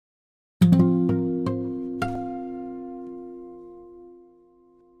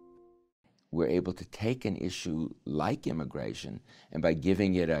we're able to take an issue like immigration, and by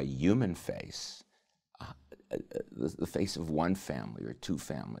giving it a human face, the face of one family or two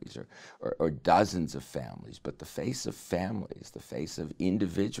families or dozens of families, but the face of families, the face of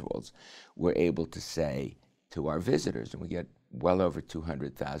individuals, we're able to say to our visitors, and we get well over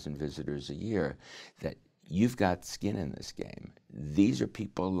 200,000 visitors a year, that you've got skin in this game. These are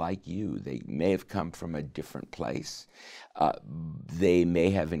people like you. They may have come from a different place. They may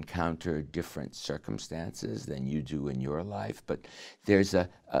have encountered different circumstances than you do in your life, but there's a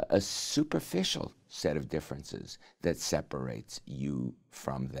superficial set of differences that separates you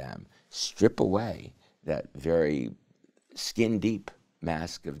from them. Strip away that very skin-deep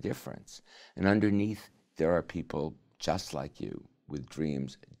mask of difference, and underneath there are people just like you, with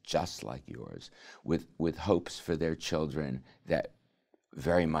dreams just like yours, with hopes for their children that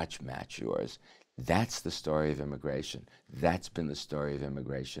very much match yours. That's the story of immigration. That's been the story of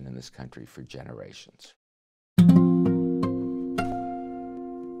immigration in this country for generations.